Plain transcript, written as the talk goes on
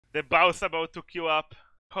The bow's about to queue up.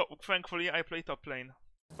 Thankfully, I play top lane.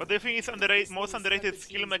 What do you think is most underrated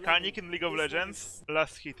skill mechanic in League of Legends?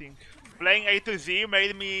 Last hitting. Playing A to Z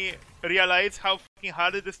made me realize how fucking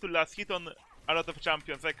hard it is to last hit on a lot of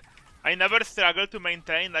champions. Like, I never struggled to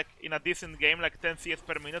maintain, like, in a decent game, like 10 CS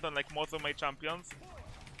per minute on, like, most of my champions.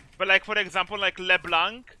 But, like, for example, like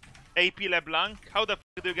LeBlanc, AP LeBlanc, how the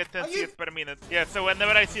fuck do you get 10 CS per minute? Yeah, so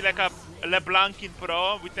whenever I see, like, a LeBlanc in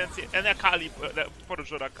pro with 10 CS, and Akali, for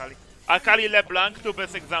sure Akali. Akali, LeBlanc, two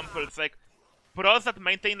best examples. Like, pros that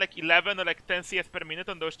maintain like 11 or like 10 CS per minute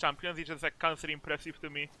on those champions is just like constantly impressive to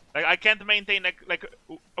me. Like, I can't maintain like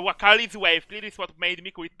Akali's wave clear is what made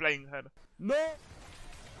me quit playing her.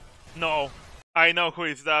 No. I know who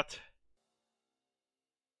is that.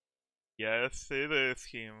 Yes, it is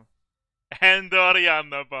him. And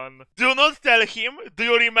Orianaban. Do not tell him. Do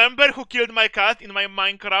you remember who killed my cat in my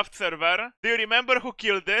Minecraft server? Do you remember who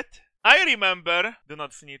killed it? I remember. Do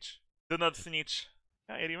not snitch. Do not snitch.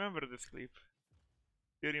 I remember this clip.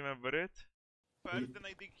 Do you remember it? First, then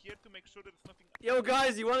I dig here to make sure there's nothing. Yo,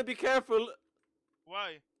 guys, you wanna be careful.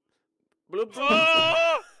 Why? Bloop.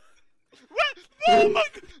 Oh! What? Oh my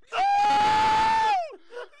god! No!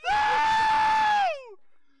 No!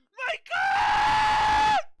 My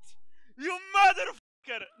god! You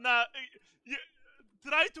motherfucker! Nah, you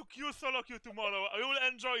try to queue solo queue tomorrow. You will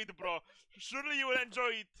enjoy it, bro. Surely you will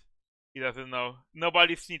enjoy it. He doesn't know.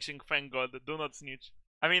 Nobody's snitching, thank god. Do not snitch.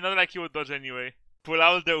 I mean, not like he would dodge anyway. Pull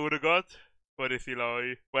out the Urgot. Where is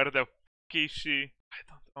Eloy? Where the f is she? I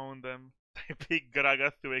don't own them. I pick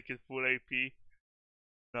Gragas to make it full AP.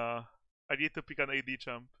 Nah. I need to pick an AD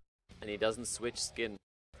champ. And he doesn't switch skin.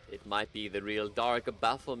 It might be the real Dark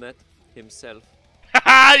Baphomet himself.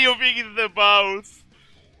 Haha! You think it's the boss!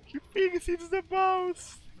 You think it's the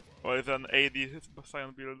boss! Or it's an AD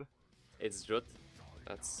Sion build. It's Drututt.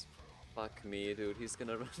 That's... Fuck me, dude. He's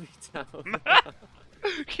gonna run me down.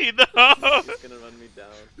 He knows! He's gonna run me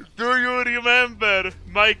down. Do you remember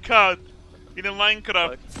my cat in a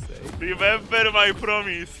Minecraft? Remember my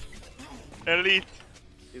promise. Elite.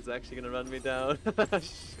 He's actually gonna run me down.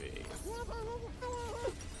 Shit.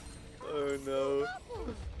 Oh no.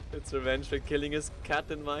 It's revenge for killing his cat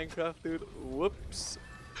in Minecraft, dude. Whoops.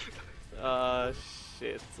 Ah,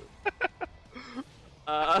 shit.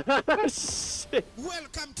 Shit.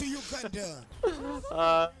 Welcome to Uganda.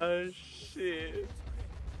 Shit.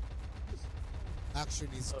 Action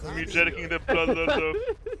is Me coming. jerking the blood off.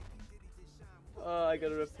 Oh, I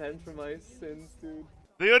gotta repent for my sins, dude.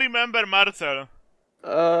 Do you remember Marcel?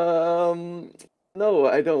 No,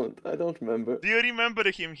 I don't. I don't remember. Do you remember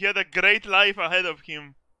him? He had a great life ahead of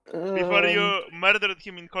him. Before you murdered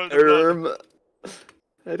him in cold blood.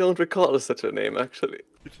 I don't recall such a name, actually.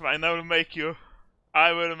 It's fine, I will make you.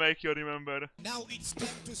 I will make you remember. Now it's time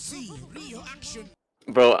to see real action.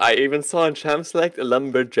 Bro, I even saw in Champ Select a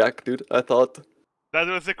lumberjack, dude. I thought... That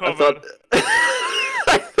was the cover.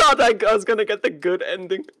 I thought I was gonna get the good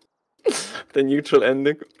ending. The neutral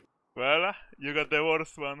ending. Well, you got the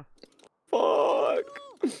worst one. Fuck.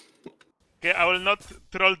 Okay, I will not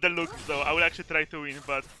troll the looks though. I will actually try to win,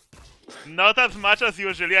 but not as much as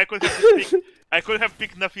usually. I could have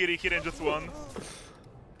picked Nafiri here and just won.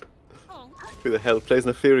 Who the hell plays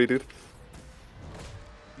Nafiri, dude?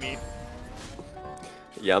 Me.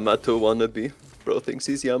 Yamato wannabe. Bro thinks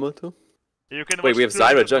he's Yamato. You can wait, we have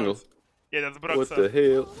Zyra jungle. Yeah, that's Broxah. What the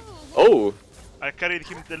hell? Oh! I carried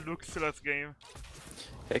him the looks last game.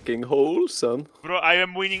 Hecking wholesome. Bro, I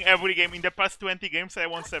am winning every game. In the past 20 games, I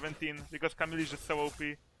won 17 because Camille is just so OP.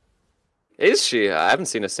 Is she? I haven't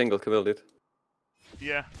seen a single Camille, dude.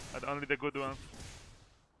 Yeah, but only the good ones.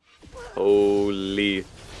 Holy.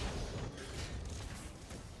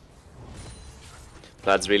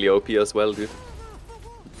 Vlad's really OP as well, dude.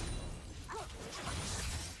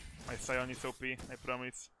 My Sion is OP, I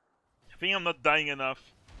promise. I think I'm not dying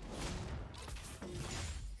enough.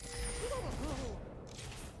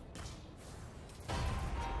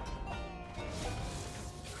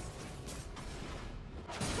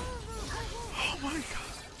 Oh my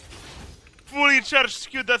god. Fully charged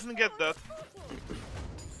Q doesn't get that.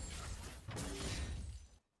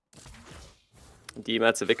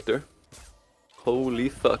 D-Mat's a victor. Holy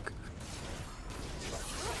fuck.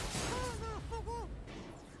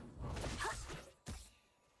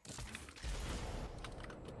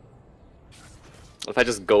 If I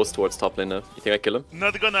just ghost towards top lane now, you think I kill him?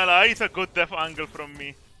 Not gonna lie, it's a good death angle from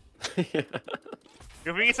me. Yeah.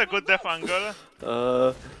 You think it's a good death angle?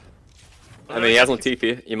 I mean, he has no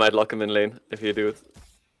TP. You might lock him in lane if you do it.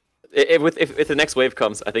 If the next wave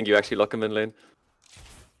comes, I think you actually lock him in lane.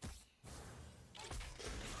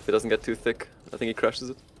 If it doesn't get too thick, I think he crashes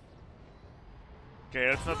it. Okay,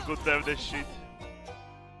 that's not good to have this shit.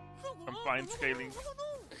 I'm fine scaling.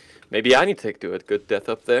 Maybe I need to do a good death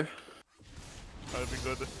up there. That'll be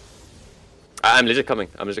good. I'm legit coming.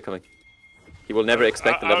 I'm legit coming. He will never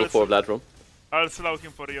expect a level 4 Blood Room. I'll slow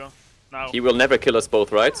him for you. Now. He will never kill us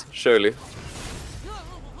both, right? Surely.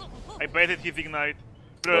 I baited his ignite.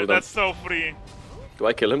 Bro, Well done. that's so free. Do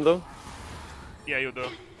I kill him though? Yeah, you do.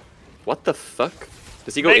 What the fuck?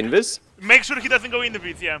 Does he go invis? Make sure he doesn't go in the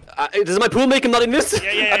beat, yeah. Does my pool make him not invis?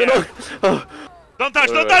 Yeah, I don't know. Oh. Don't touch,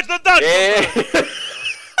 don't touch, don't touch! Yeah.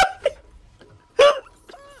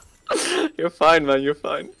 You're fine, man, you're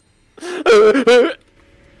fine. I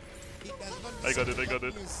got it, I got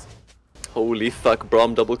it. Holy fuck,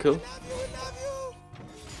 Braum double kill.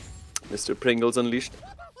 Mr. Pringles unleashed.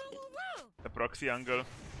 The proxy angle.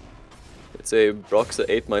 It's a Broxa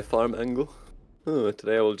ate my farm angle. Oh,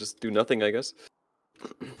 today I will just do nothing, I guess.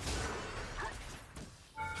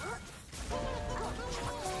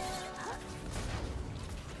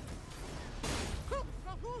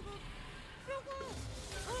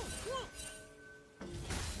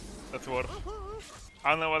 That's worth.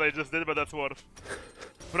 I don't know what I just did, but that's worth.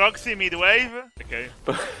 Proxy mid wave. Okay.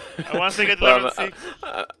 Once I get level 6.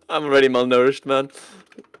 I'm already malnourished, man.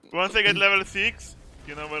 Once I get level 6,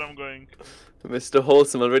 you know where I'm going. Mr.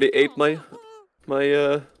 Wholesome already ate my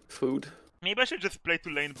food. Maybe I should just play to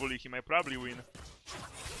lane bully him. I probably win.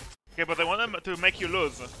 Okay, but I want him to make you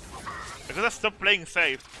lose. I gotta stop playing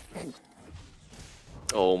safe.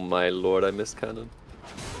 Oh my lord, I missed cannon.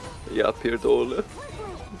 Ja, pierdole.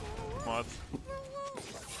 What?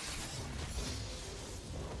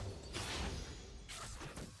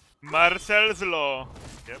 Marcel's Law.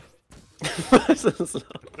 Yep. Marcel's Law.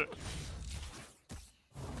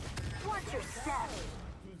 Watch your step.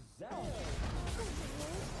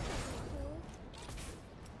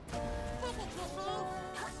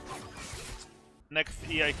 Next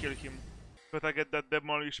E, I kill him. Gotta get that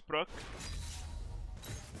demolish proc.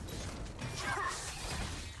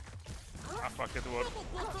 Ah, fuck, it worked.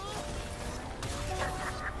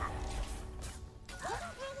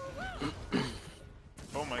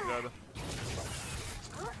 Oh my god.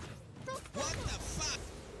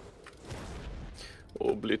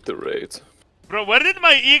 Obliterate. Bro, where did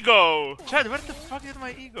my E go? Chad, where the fuck did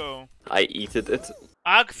my E go? I eated it.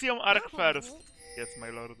 Axiom arc first. Yes, my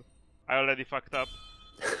lord. I already fucked up.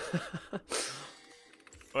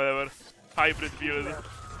 Whatever. Hybrid build.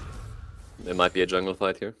 There might be a jungle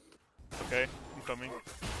fight here. Okay, I'm coming.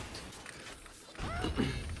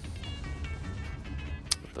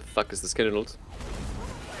 What the fuck is the skin ult?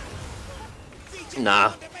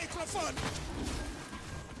 Nah.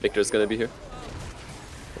 Victor's gonna be here.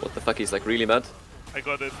 What the fuck, he's like really mad. I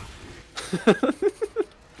got it.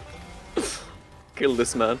 Kill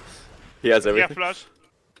this man. He has Yeah, everything. flash.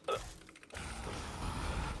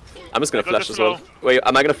 I'm just gonna got flash the as well. slow. Wait,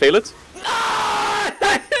 am I gonna fail it?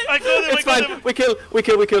 I got him, It's I got fine. him! We kill, we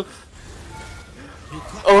kill, we kill.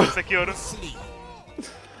 Oh, Secure.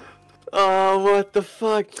 oh, what the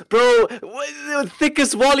fuck, bro? What,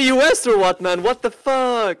 thickest Wally US or what, man? What the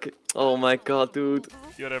fuck? Oh my god, dude.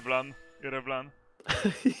 You're a blan. You're a blan.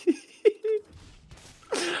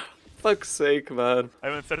 Fuck's sake, man. I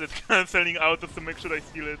haven't started cancelling autos to make sure I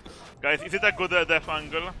steal it. Guys, is it a good death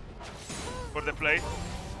angle for the play?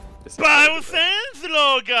 Bowsen's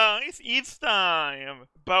Law, guys! It's time!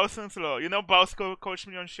 Bowsen's Law. You know Bows coached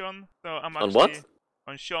me on Sean? So I'm actually... On what?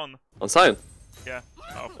 On Sean. On Sion. Yeah.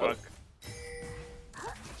 Oh, fuck.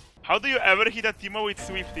 How do you ever hit a Timo with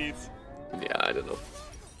Swifties? Yeah, I don't know.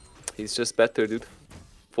 He's just better, dude.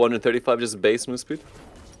 435 just base move speed.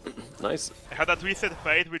 Nice. I had a Twisted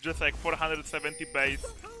Fate with just like 470 base.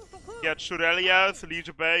 He had Shurelias,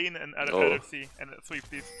 Lich Bane, and RC, and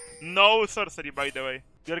Swifties. No sorcery, by the way.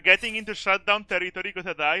 You're getting into shutdown territory,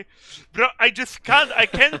 gonna die. Bro, I just can't, I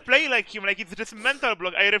can't play like him, like it's just mental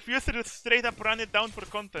block. I refuse to just straight up run it down for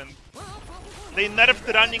content. They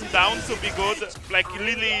nerfed running down to be good, like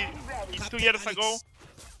literally 2 years ago.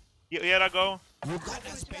 A year ago. You got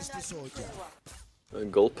that special soldier.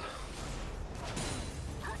 Gulp.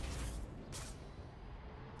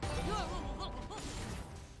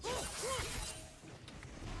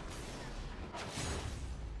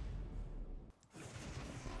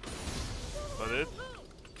 Got it.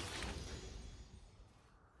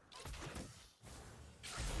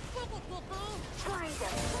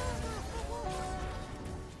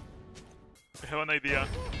 I have an idea.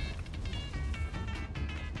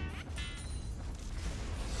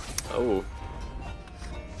 Oh.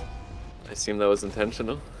 I assume that was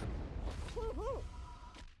intentional.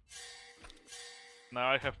 Now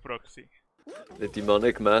I have proxy. The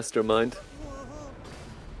demonic mastermind.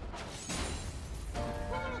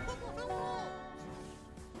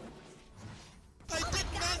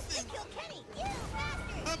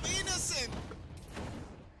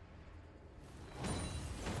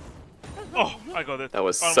 I got it. That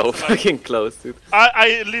was Almost so lagged. fucking close, dude.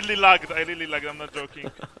 I literally lagged. I'm not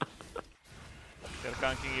joking. They're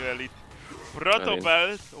ganking you, Elite. Proto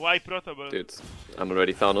belt? Why Proto belt? Dude, I'm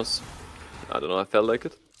already Thanos. I don't know, I felt like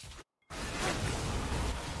it.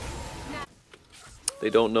 They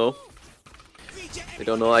don't know. They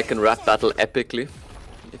don't know I can rap battle epically.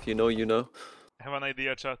 If you know, you know. I have an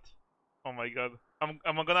idea, chat. Oh my god.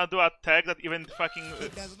 I'm gonna do a tag that even fucking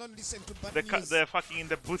the fucking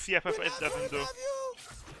the Bussy FFS doesn't do.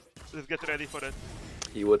 Just get ready for it.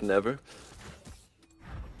 He would never.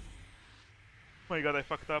 Oh my god, I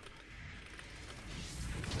fucked up.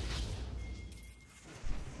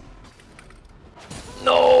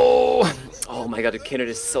 No! Oh my god, the Kindred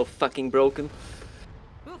is so fucking broken.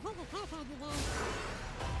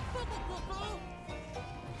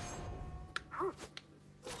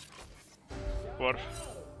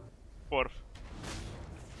 Fourth.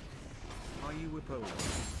 Are you opposed?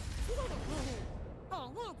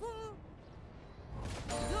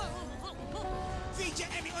 Feature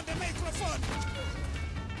Emmy on the microphone.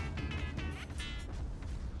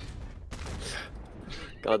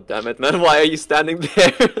 God damn it, man, why are you standing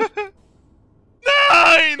there?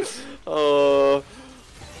 9! Oh.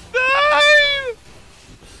 9!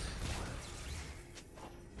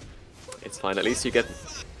 It's fine, at least you get...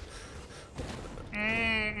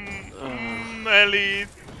 Elite.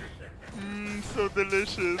 So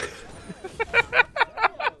delicious.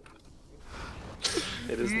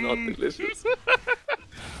 It is not delicious.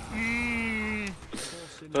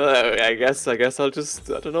 I guess I'll just,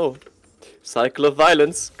 I don't know. Cycle of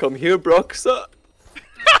violence. Come here, Brox.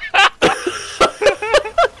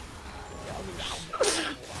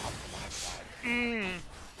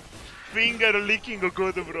 Finger licking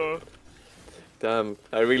good, bro. Damn,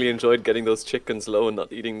 I really enjoyed getting those chickens low and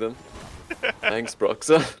not eating them. Thanks, Brox.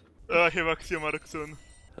 He works you, Mark, soon.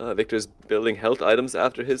 Victor's building health items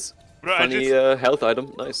after his Bro, funny health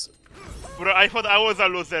item. Nice. Bro, I thought I was a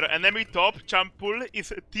loser. Enemy top, champ pool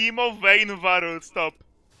is Timo Vayne Varus top.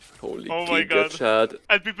 Holy oh my giga, god. Chad.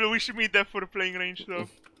 And people wish me death for playing range though.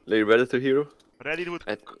 Lady Predator hero? Reddit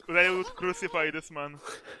would crucify this man.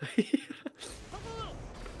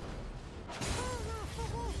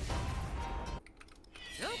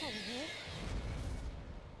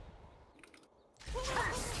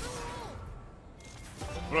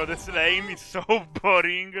 Bro, this lane is so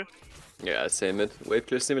boring. Yeah, same it. Wave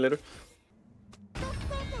clear simulator.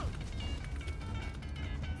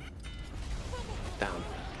 Down.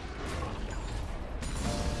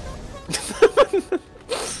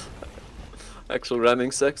 Actual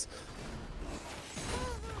ramming sex.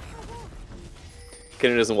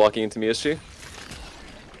 Kenner isn't walking into me, is she?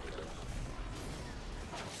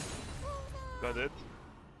 Got it.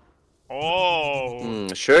 Oh!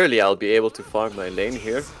 Surely I'll be able to farm my lane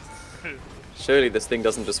here. Surely this thing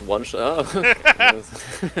doesn't just one-shot. Oh.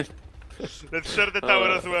 Let's share the tower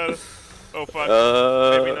as well. Oh fuck.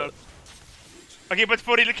 Maybe not. Okay, but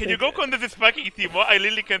for real, can you go counter this fucking Timo? I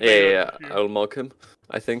literally can't. Yeah, I'll mock him.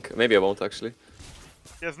 I think. Maybe I won't actually.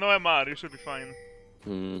 He has no MR, you should be fine.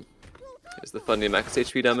 Here's the funny max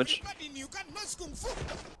HP damage.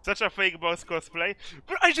 Such a fake boss cosplay.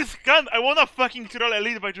 But I just can't! I wanna fucking troll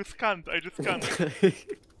Elite, but I just can't. I just can't.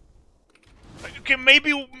 Okay,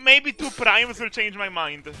 maybe 2 primes will change my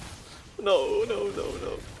mind. No.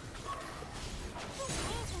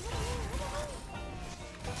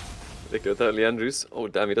 Victor without Leandrews. Oh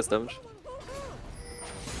damn, he does damage.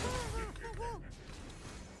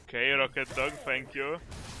 Okay, Rocket Dog, thank you.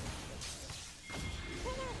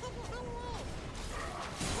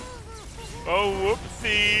 Oh,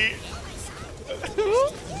 whoopsie!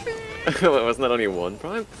 Wasn't that only 1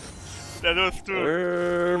 prime? That was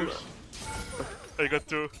 2. I got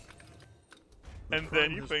 2. And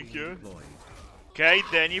Danny, thank you. Okay,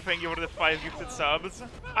 Danny, thank you for the 5 gifted subs.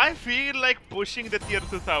 I feel like pushing the tier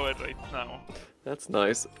 2 tower right now. That's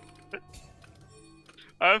nice.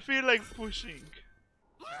 I feel like pushing.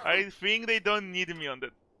 I think they don't need me on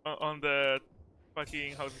the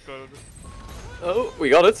fucking, how's it called? Oh, we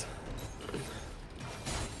got it.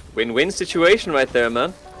 Win-win situation right there,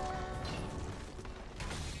 man.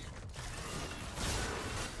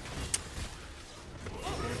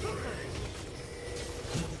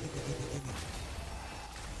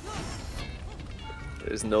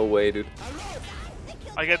 There's no way, dude.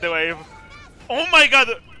 I get the wave. Oh my god!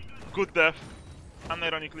 Good death.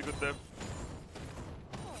 Unironically good death.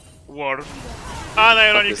 War.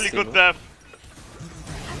 Unironically good death.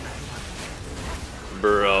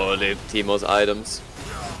 Bro, leave Timo's items.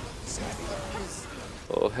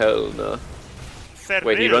 Oh hell no.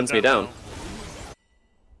 Wait, he runs me down.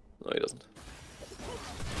 No, he doesn't.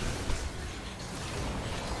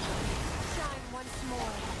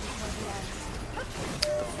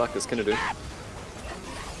 fuck is Kinney doing?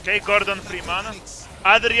 Okay, Gordon Freeman.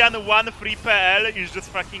 Adrian 1 free PL is just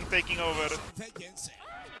fucking taking over.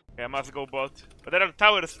 Okay, I must go bot. But there are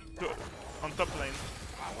towers on top lane.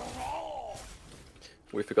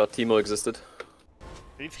 We forgot Teemo existed.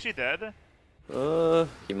 Is she dead?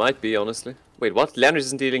 He might be, honestly. Wait, what? Leandris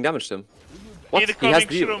isn't dealing damage to him. What? He has Incoming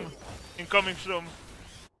shroom. Incoming shroom.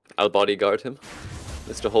 I'll bodyguard him.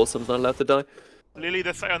 Mr. Wholesome's not allowed to die. Lily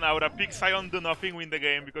the Sion Aura. Pick Sion, do nothing, win the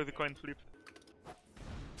game because the coin flipped.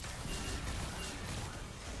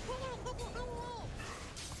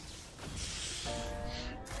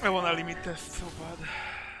 I wanna limit test so bad.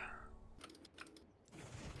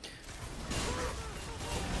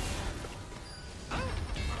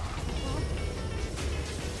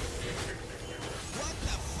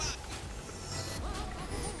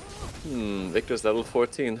 Victor's level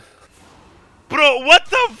 14. Bro, what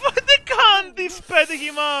the fuck? They can't disped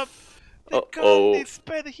him up! They can't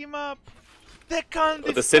disped him up! They can't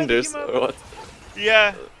The disped Cinders, him up! or what?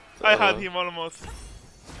 Yeah, I had him almost.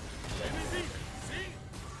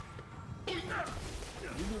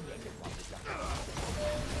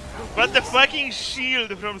 But the fucking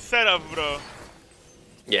shield from Seraph, bro.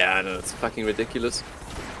 Yeah, I know, it's fucking ridiculous.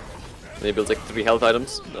 And he builds like 3 health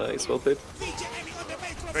items. Nice, well played.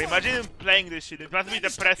 Bro, imagine him playing this shit. It must be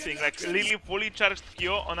depressing. Like, Lily fully charged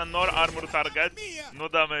Q on a non-armor target. No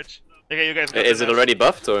damage. Okay, you guys got Is the it match. already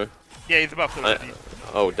buffed, or? Yeah, it's buffed already.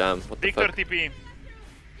 Oh, damn. What the Victor fuck? TP.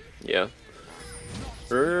 Yeah.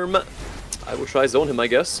 I will try zone him, I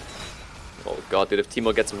guess. Oh god, dude, if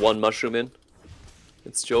Teemo gets 1 mushroom in,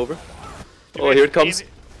 it's over. Oh, here it comes.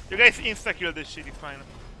 You guys insta-kill this shit, it's fine.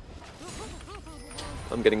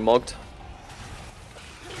 I'm getting mogged.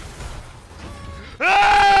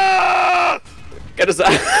 Ah! Get us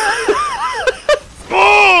out!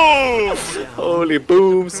 Boom! Holy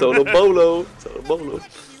boom! Solo bolo! Solo bolo.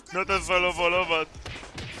 Not a solo bolo, but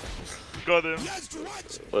got him.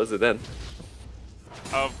 What is it then?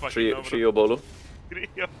 Oh, fucking Trio bolo.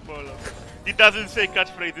 Trio bolo. He doesn't say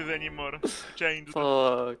catchphrases anymore. Changed.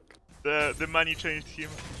 Fuck. The money changed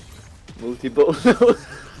him. Multi bolo.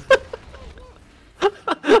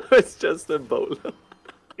 It's just a bolo.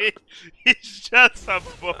 He's just a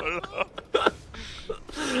bolo.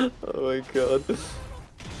 Oh my god.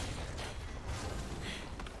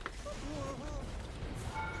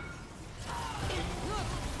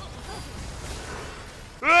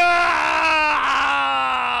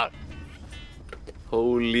 Ah!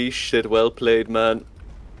 Holy shit, well played, man.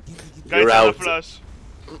 Guys, You're have a out. flash.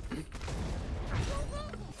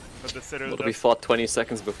 But the serial What if we death. fought 20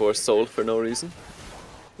 seconds before Soul for no reason?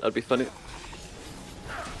 That'd be funny.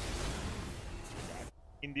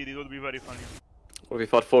 Indeed, it would be very funny. Or if we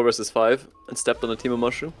fought 4 versus 5 and stepped on a team of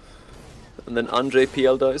mushroom. And then Andre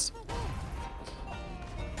PL dies.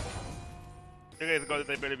 You guys got it,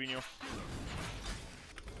 I believe in you.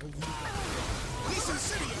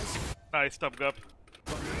 Nice, top gap.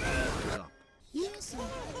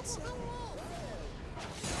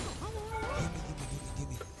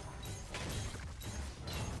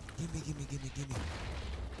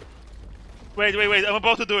 Wait, I'm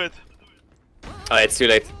about to do it. Oh, it's too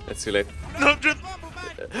late. It's too late. No, just...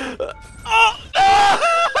 Oh!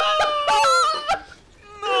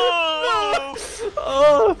 No!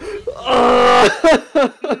 Oh! Oh!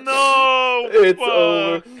 No! It's Fuck.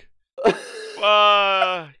 over. Fuck!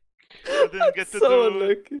 I didn't get to So do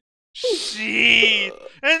unlucky. Shit!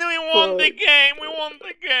 And we won the game! We won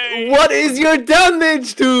the game! What is your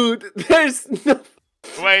damage, dude? There's no...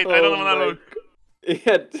 Wait, I don't wanna look.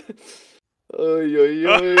 Yeah. Oy, oy,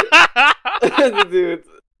 oy. Dude.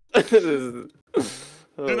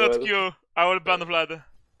 Oh, Do not queue. I will ban Vlad.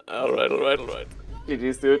 Alright.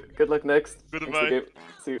 GG's, dude. Good luck next. Goodbye.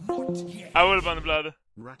 See you. I will ban Vlad.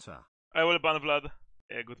 Rata. I will ban Vlad.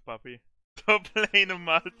 Yeah, good puppy. Top lane of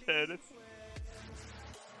Maltese.